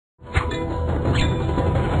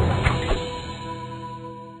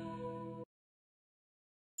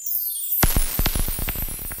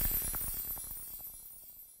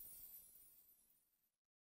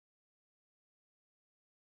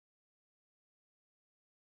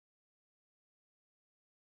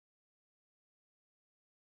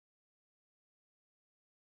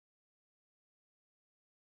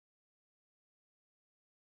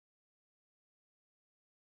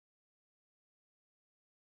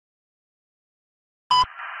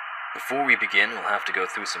Before we begin, we'll have to go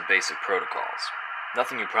through some basic protocols.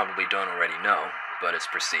 Nothing you probably don't already know, but it's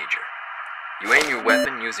procedure. You aim your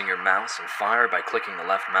weapon using your mouse and fire by clicking the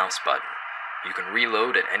left mouse button. You can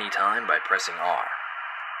reload at any time by pressing R.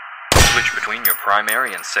 Switch between your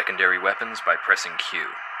primary and secondary weapons by pressing Q.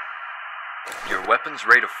 Your weapon's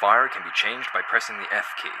rate of fire can be changed by pressing the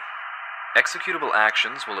F key. Executable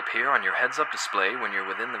actions will appear on your heads-up display when you're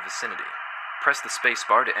within the vicinity. Press the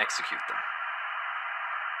spacebar to execute them.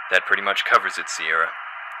 That pretty much covers it, Sierra.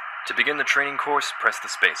 To begin the training course, press the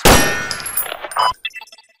spacebar.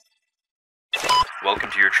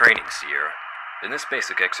 Welcome to your training, Sierra. In this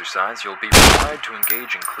basic exercise, you'll be required to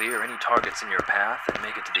engage and clear any targets in your path and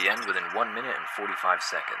make it to the end within 1 minute and 45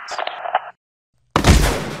 seconds.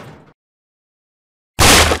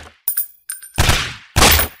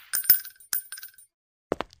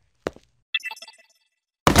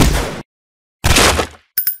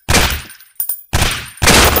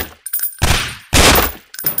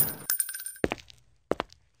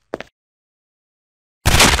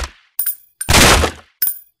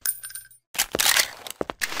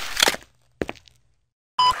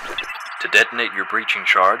 To detonate your breaching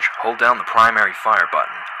charge, hold down the primary fire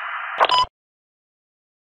button.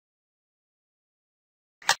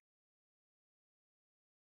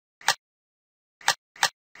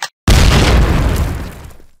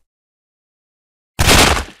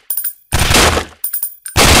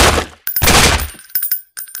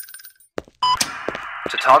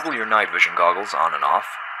 To toggle your night vision goggles on and off,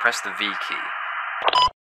 press the V key.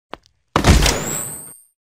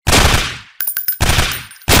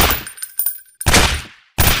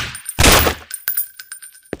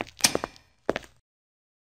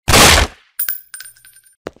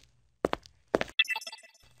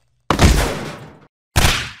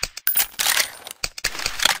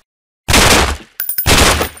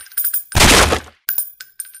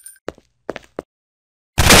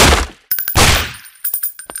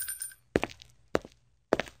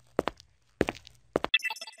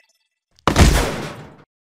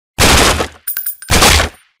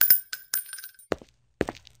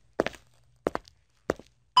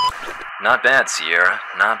 Not bad, Sierra.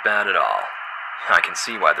 Not bad at all. I can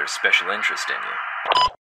see why there's special interest in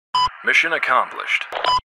you. Mission accomplished.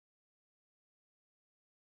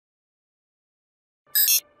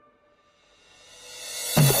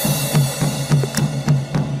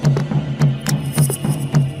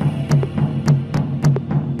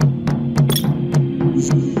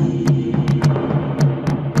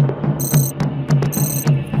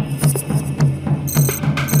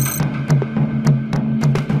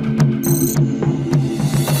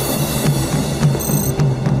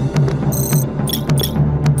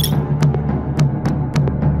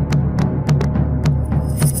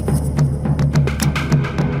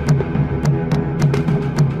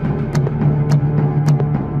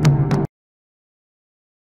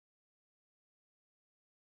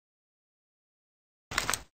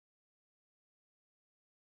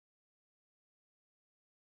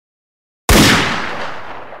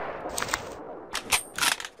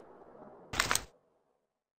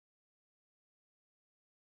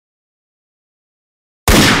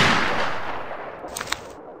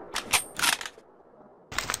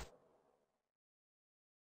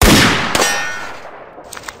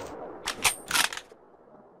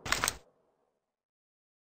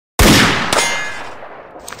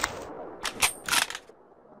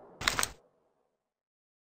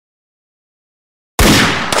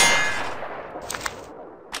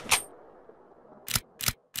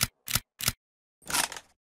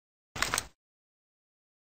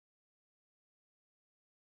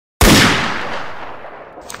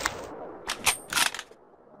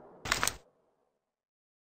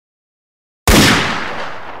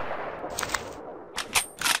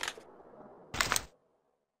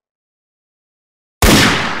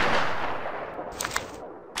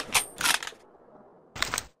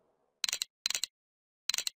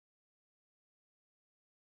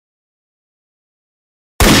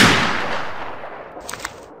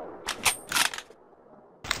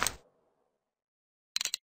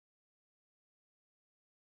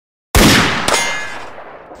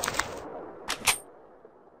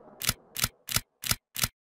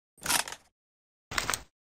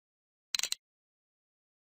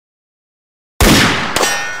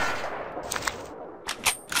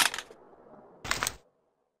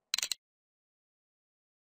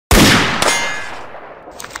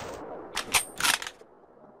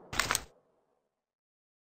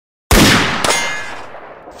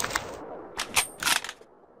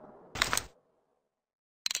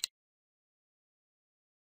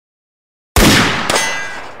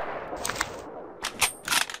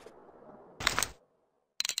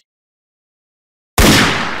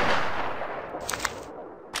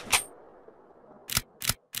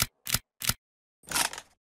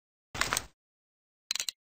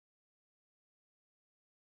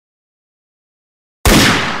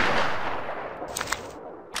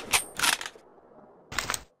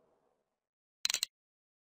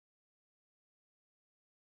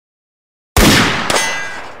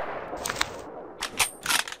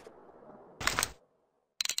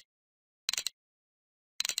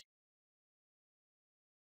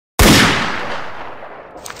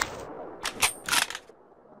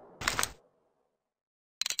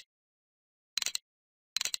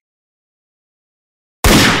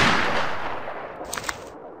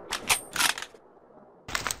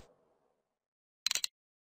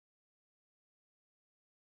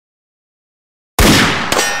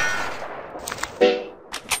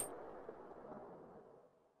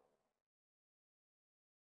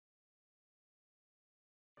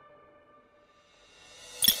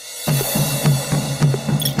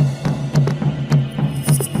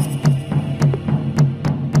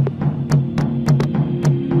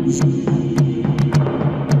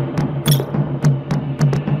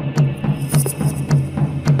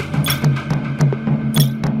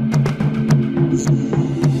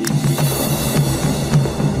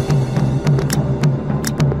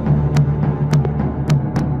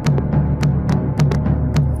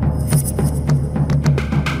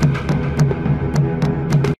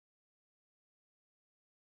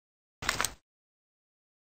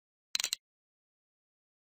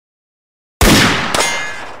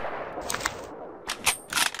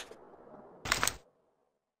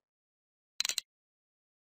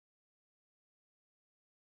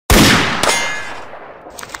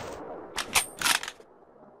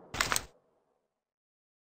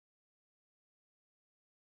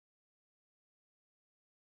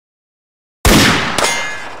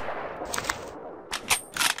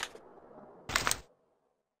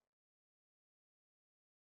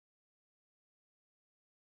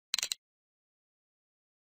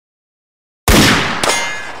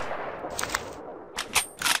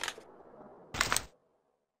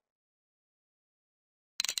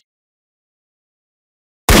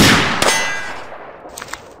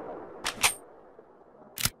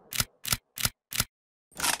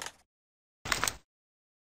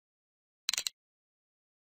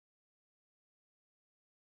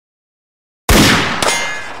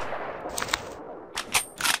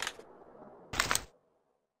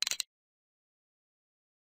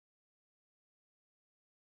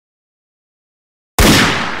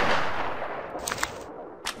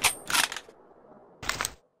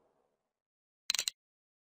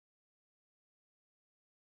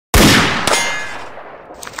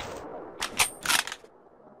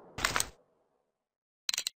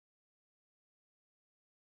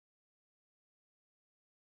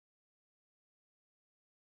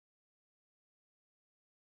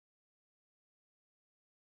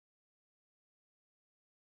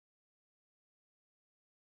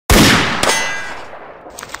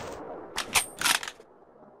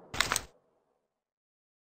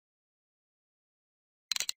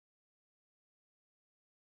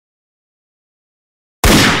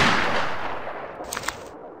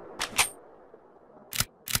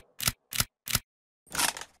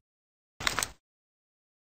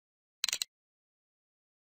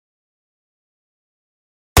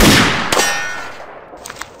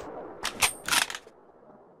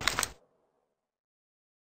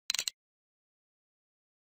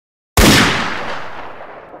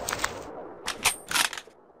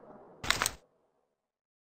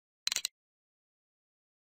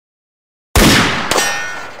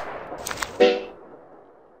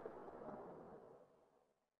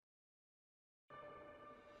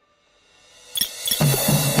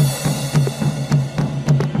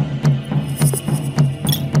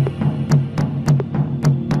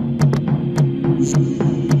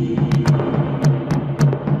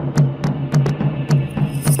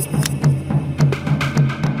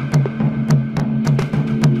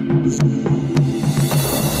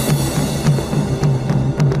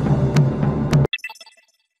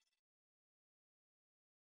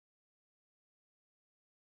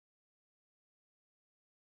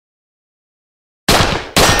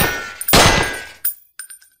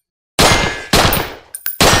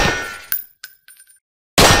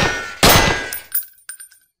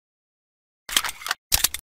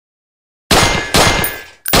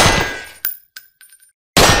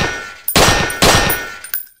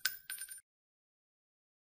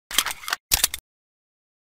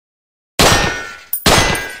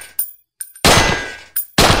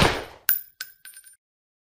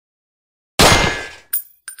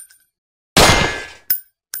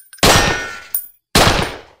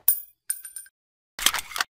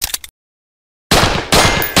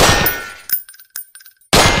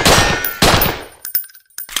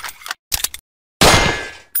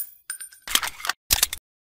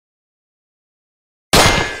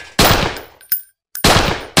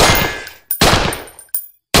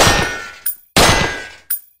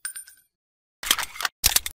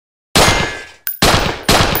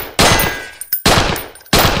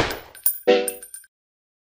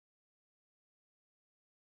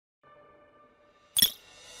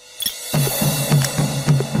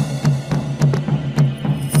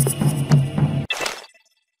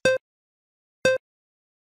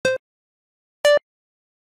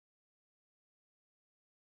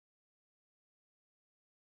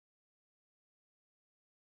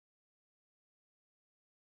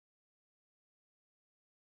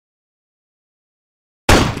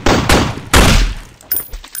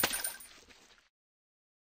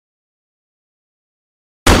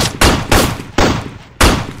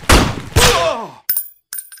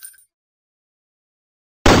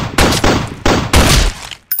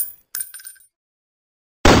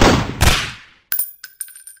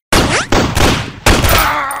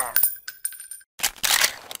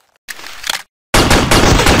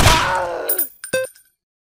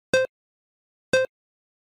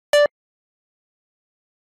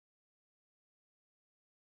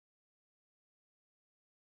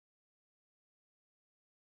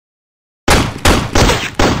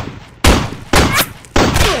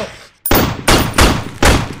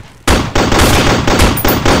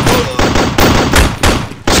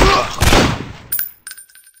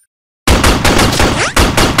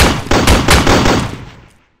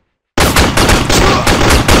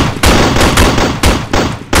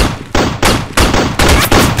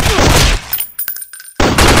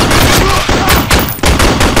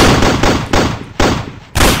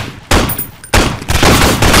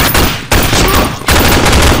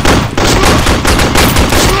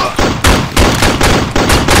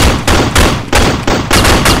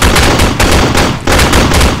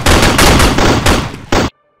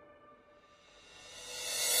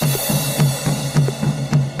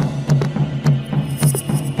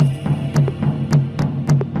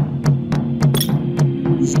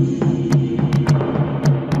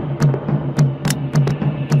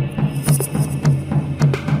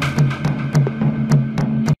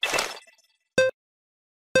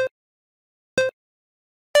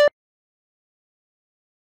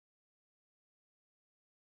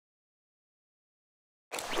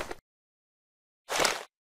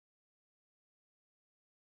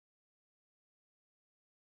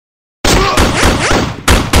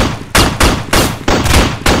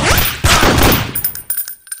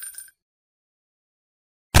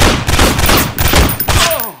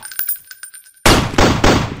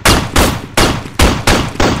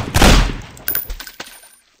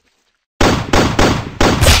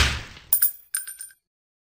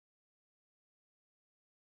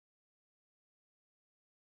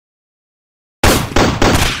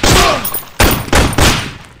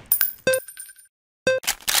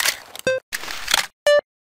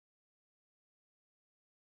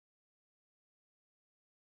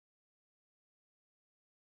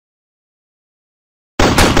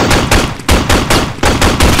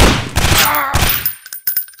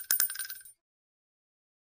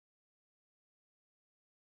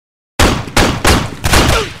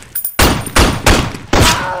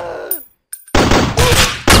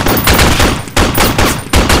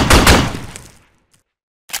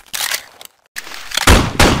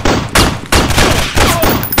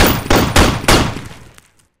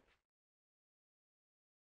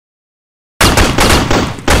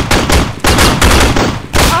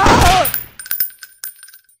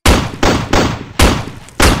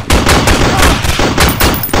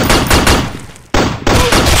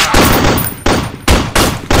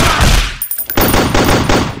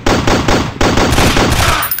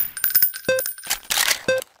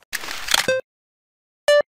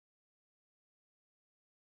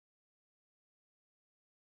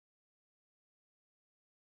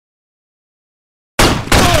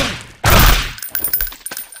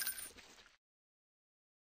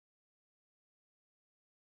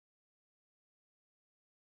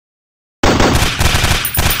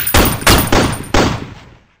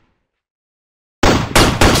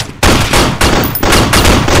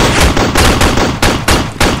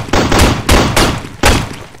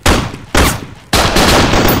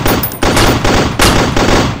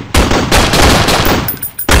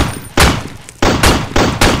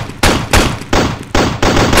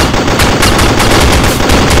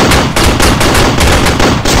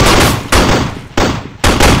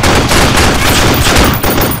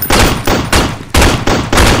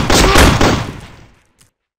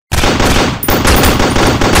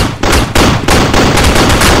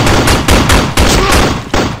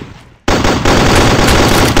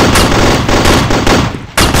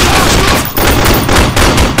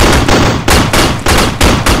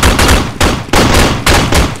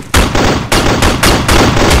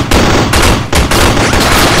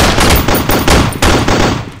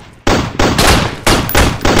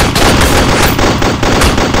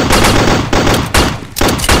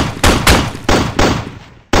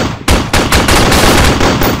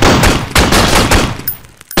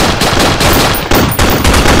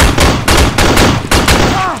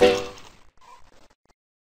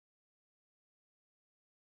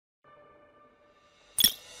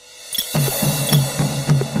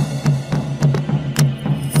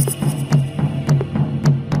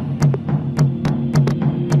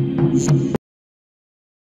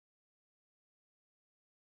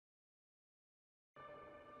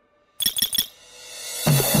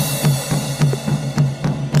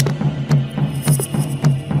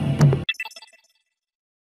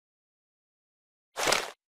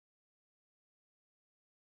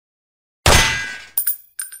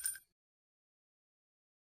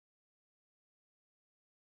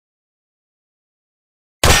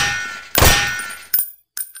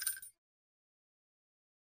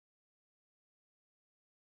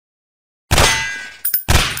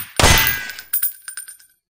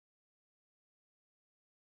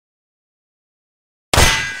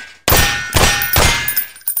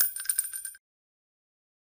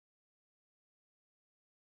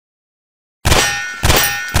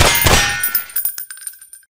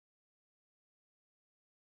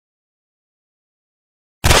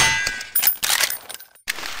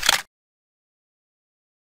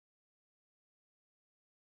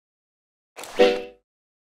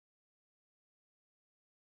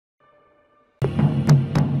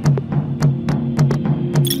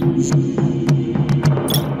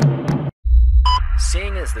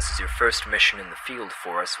 Seeing as this is your first mission in the field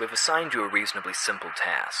for us, we've assigned you a reasonably simple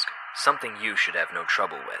task. Something you should have no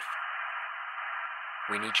trouble with.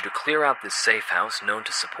 We need you to clear out this safe house known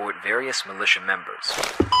to support various militia members.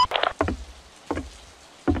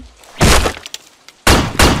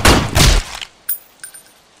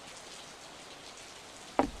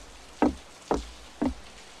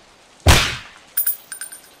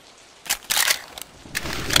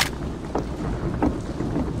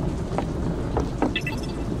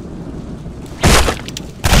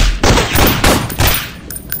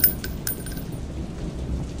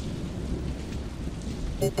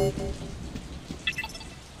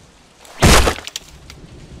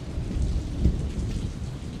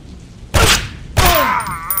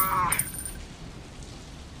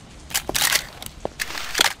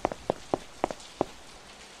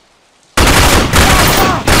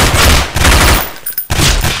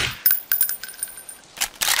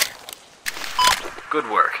 Good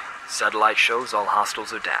work. Satellite shows all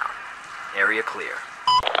hostiles are down. Area clear.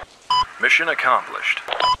 Mission accomplished.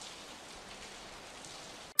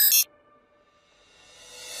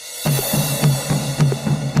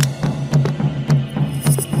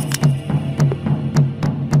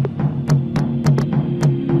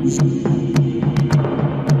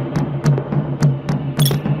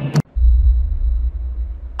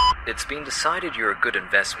 It's been decided you're a good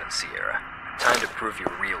investment, Sierra. Time to prove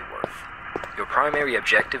your real worth. Your primary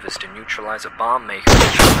objective is to neutralize a bomb maker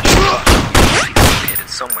located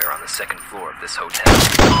somewhere on the second floor of this hotel.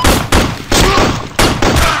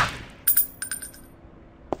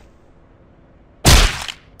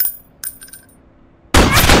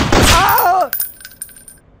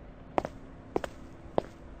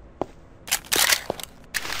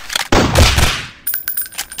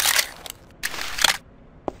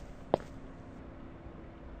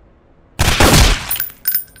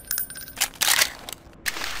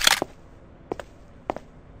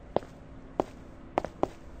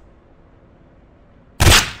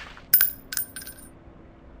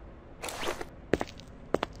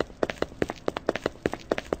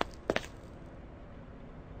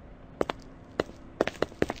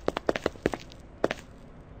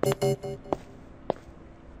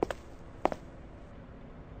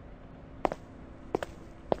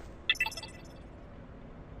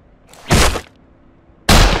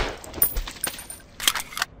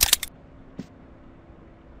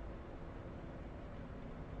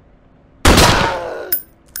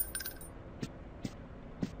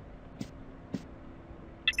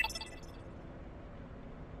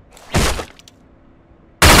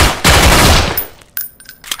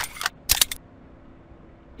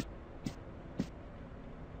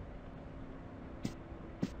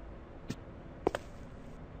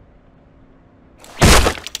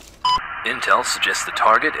 Intel suggests the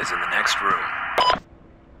target is in the next room.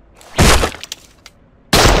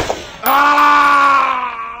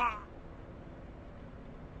 Ah,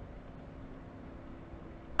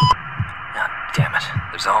 damn it.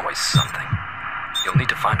 There's always something. You'll need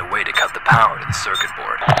to find a way to cut the power to the circuit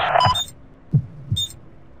board.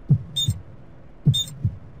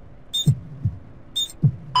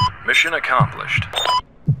 Mission accomplished.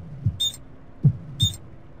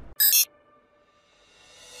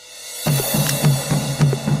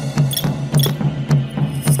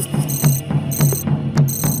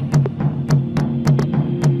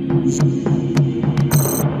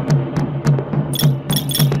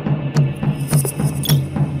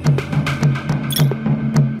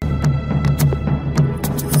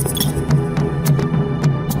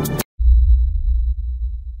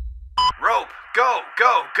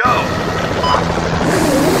 Go!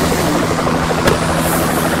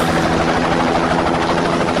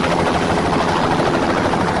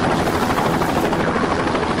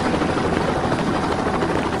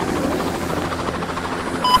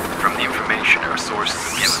 From the information our sources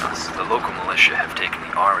have given us, the local militia have taken the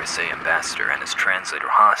RSA ambassador and his translator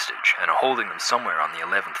hostage and are holding them somewhere on the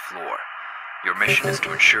 11th floor. Your mission is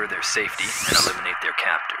to ensure their safety and eliminate their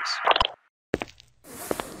captors.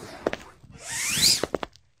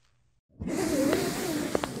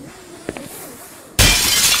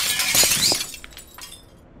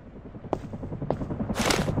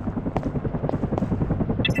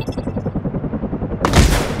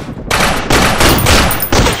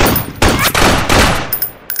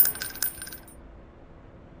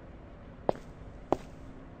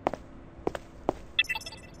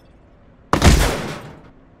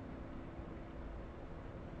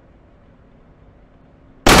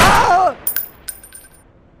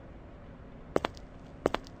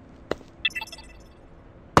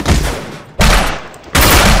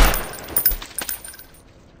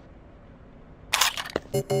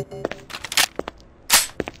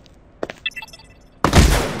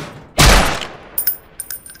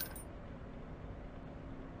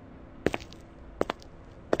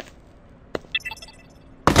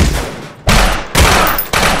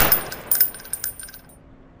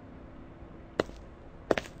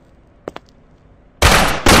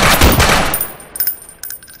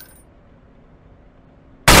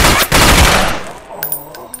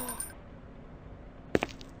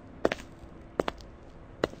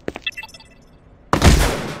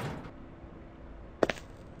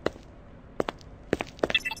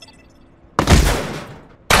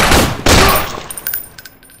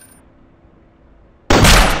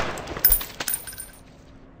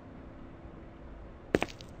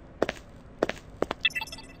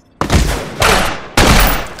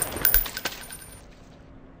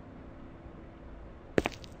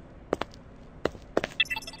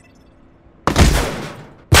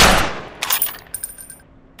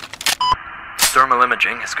 Thermal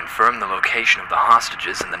imaging has confirmed the location of the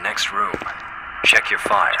hostages in the next room. Check your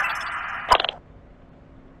fire.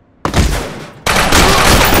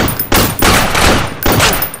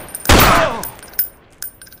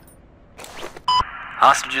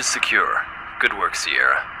 Hostages secure. Good work,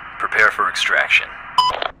 Sierra. Prepare for extraction.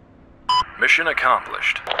 Mission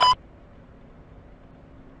accomplished.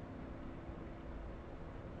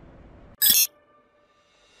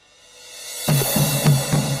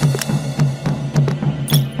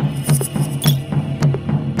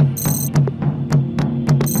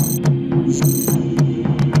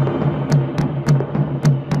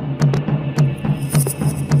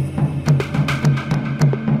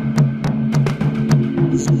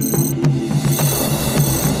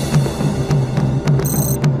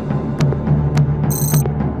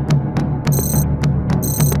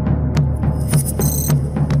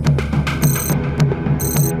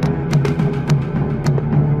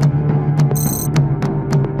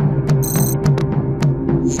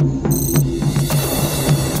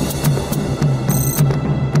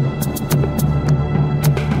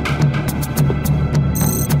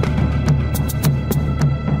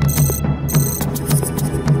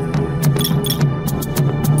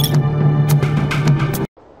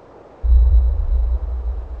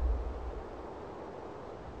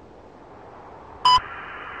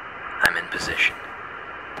 I'm in position.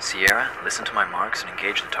 Sierra, listen to my marks and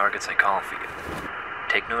engage the targets I call for you.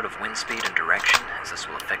 Take note of wind speed and direction, as this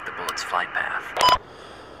will affect the bullet's flight path.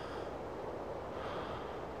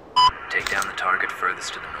 Take down the target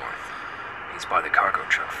furthest to the north. He's by the cargo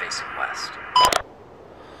truck facing west.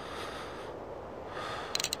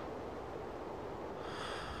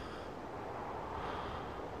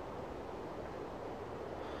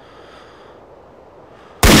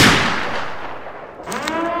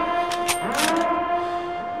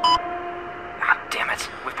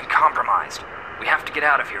 Compromised. We have to get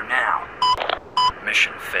out of here now.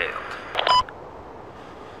 Mission failed.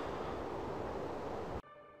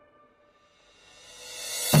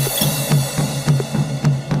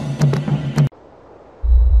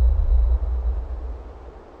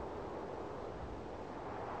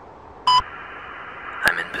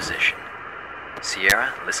 I'm in position.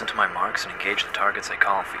 Sierra, listen to my marks and engage the targets I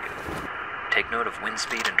call for you. Take note of wind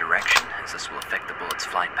speed and direction, as this will affect the bullet's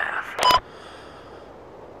flight path.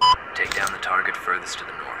 Take down the target furthest to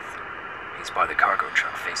the north. He's by the cargo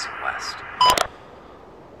truck facing west.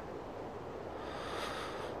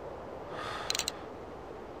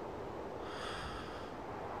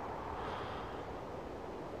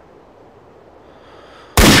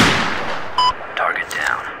 Target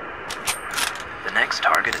down. The next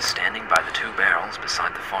target is standing by the two barrels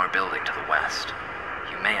beside the far building to the west.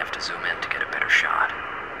 You may have to zoom in to get a better shot.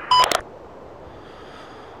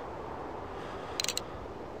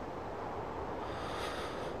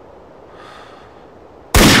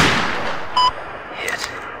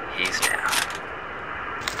 He's down.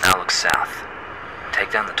 Now look south.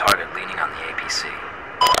 Take down the target leaning on the APC.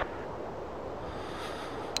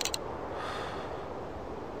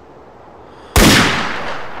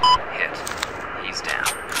 Hit. He's down.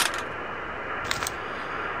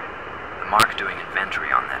 The mark doing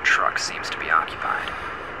inventory on that truck seems to be occupied.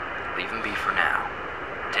 Leave him be for now.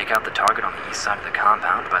 Take out the target on the east side of the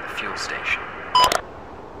compound by the fuel station.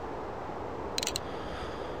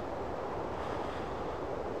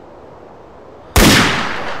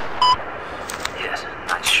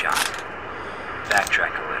 Nice shot.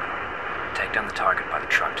 Backtrack a little. Take down the target by the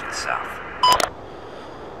truck to the south.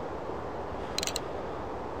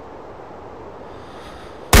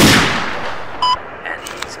 And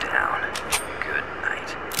he's down. Good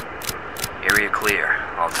night. Area clear.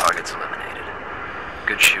 All targets eliminated.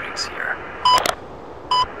 Good shooting, Sierra.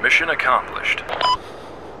 Mission accomplished.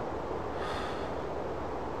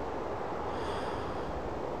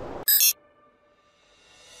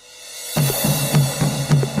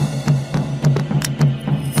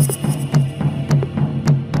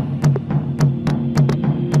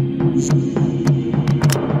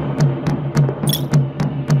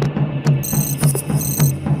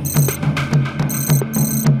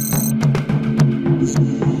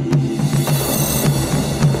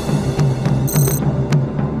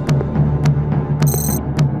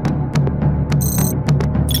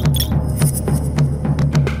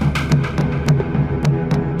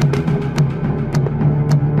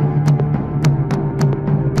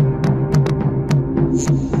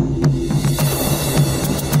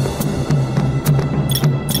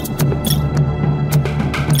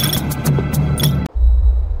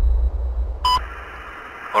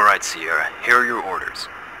 Sierra, here are your orders.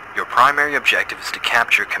 Your primary objective is to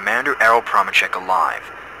capture Commander Errol Promachek alive.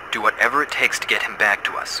 Do whatever it takes to get him back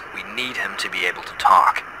to us. We need him to be able to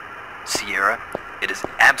talk. Sierra, it is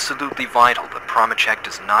absolutely vital that Promachek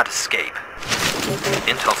does not escape.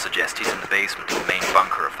 Intel suggests he's in the basement of the main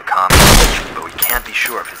bunker of the complex, but we can't be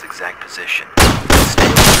sure of his exact position. Stay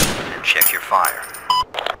alert and check your fire.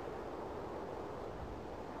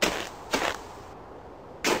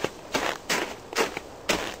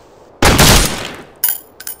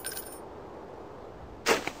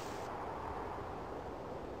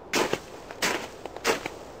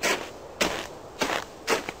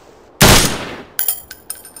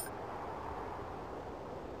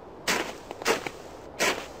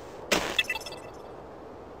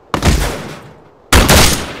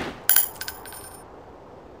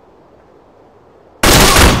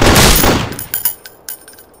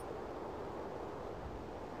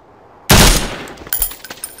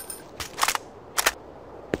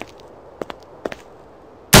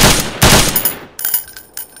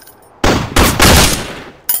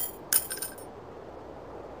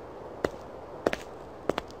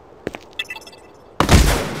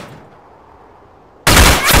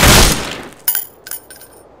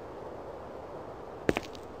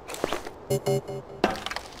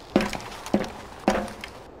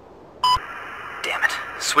 Damn it.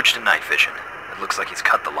 Switch to night vision. It looks like he's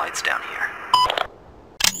cut the lights down here.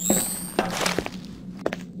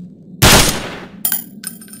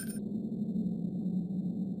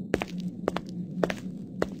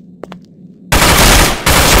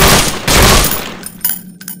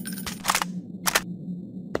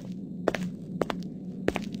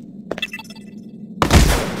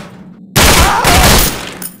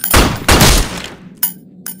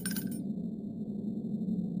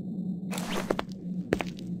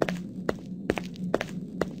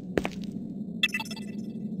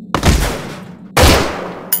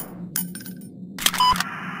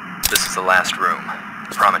 This is the last room.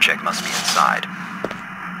 Promachek must be inside.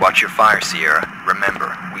 Watch your fire, Sierra.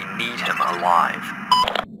 Remember, we need him alive.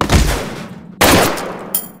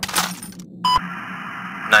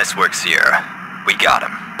 Nice work, Sierra. We got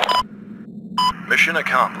him. Mission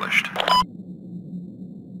accomplished.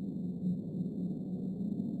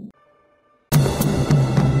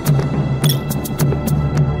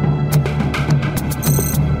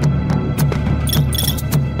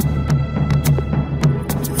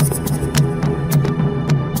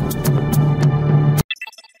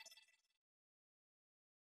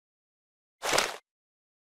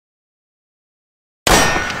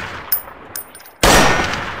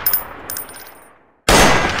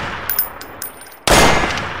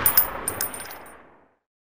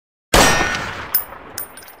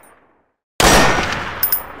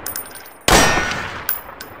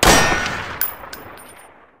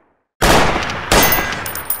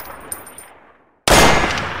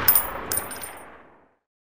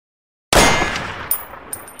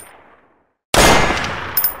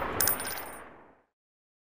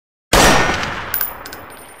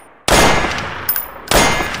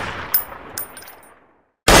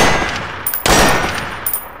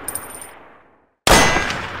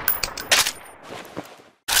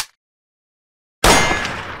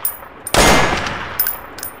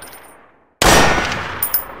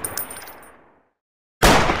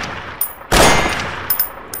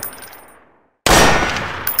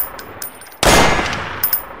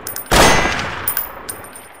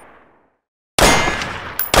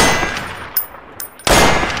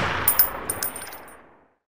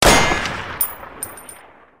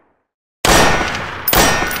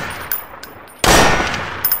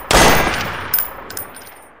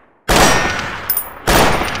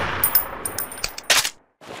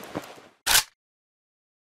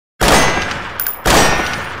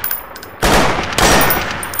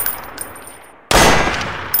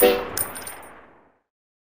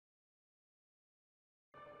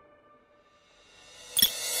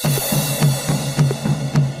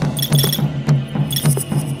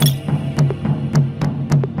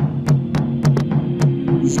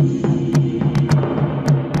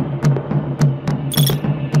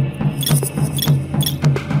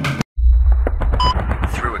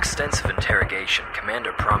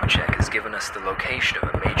 Commander Promachek has given us the location of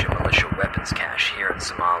a major militia weapons cache here in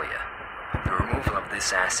Somalia. The removal of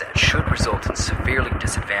this asset should result in severely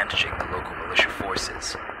disadvantaging the local militia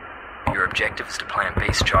forces. Your objective is to plant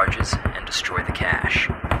base charges and destroy the cache.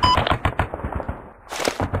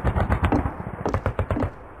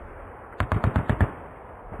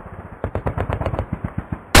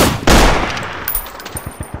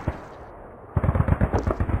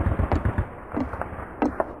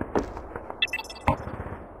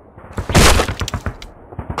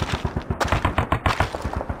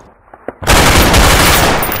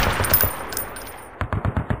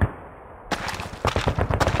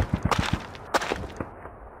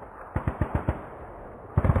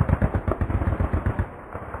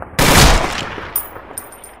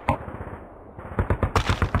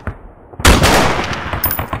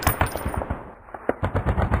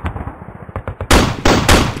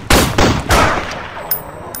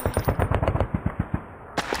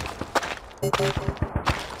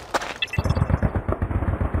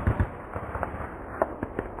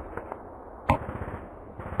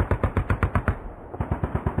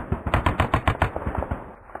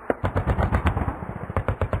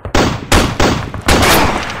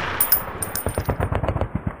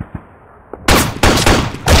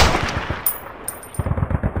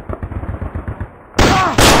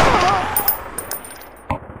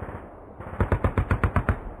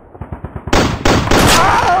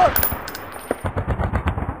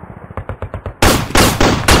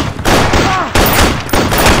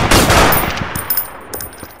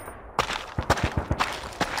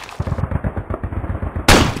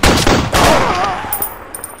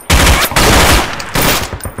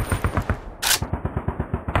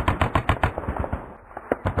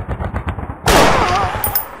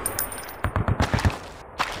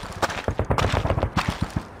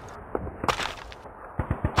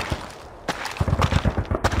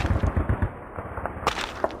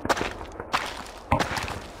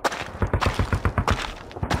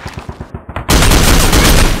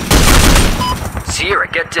 Sierra,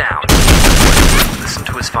 get down! Listen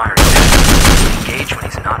to his firing signal. Engage when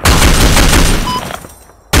he's not firing.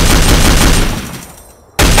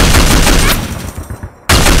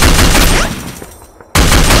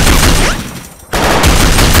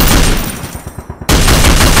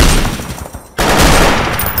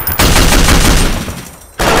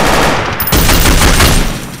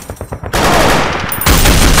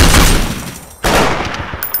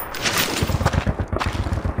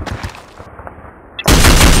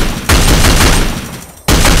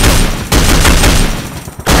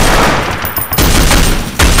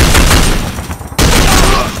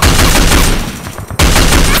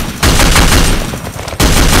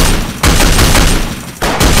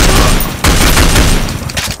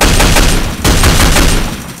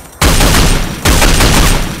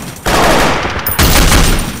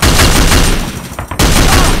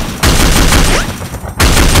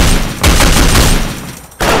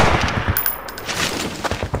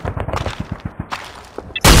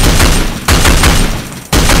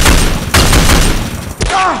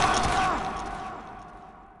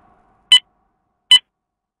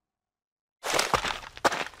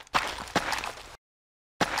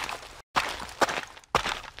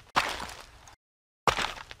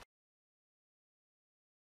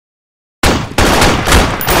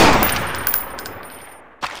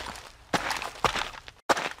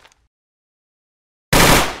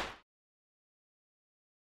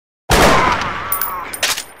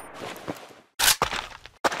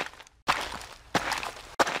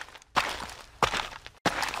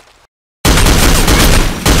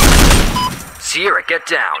 Sierra, get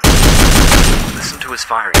down! Listen to his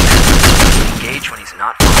firing signal. Engage when he's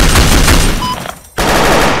not firing.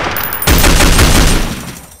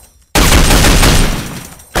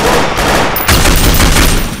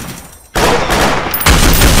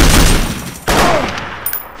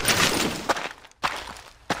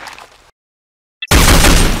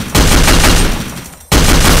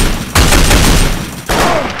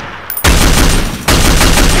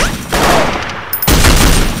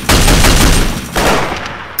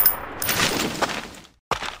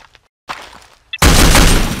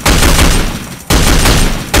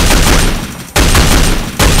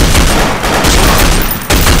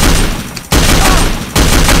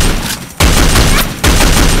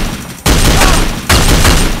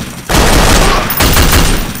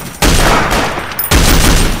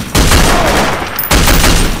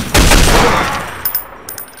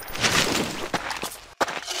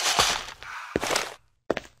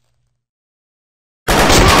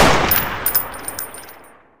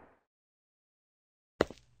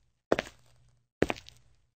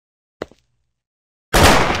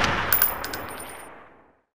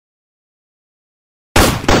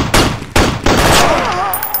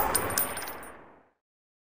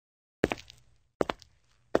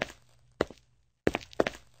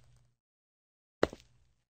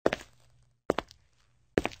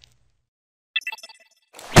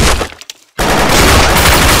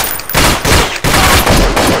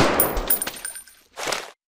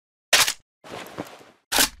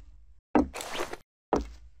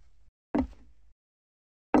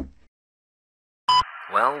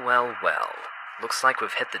 Well. Looks like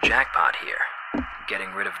we've hit the jackpot here.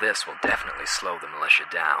 Getting rid of this will definitely slow the militia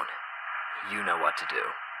down. You know what to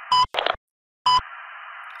do.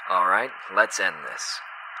 Alright, let's end this.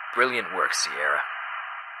 Brilliant work, Sierra.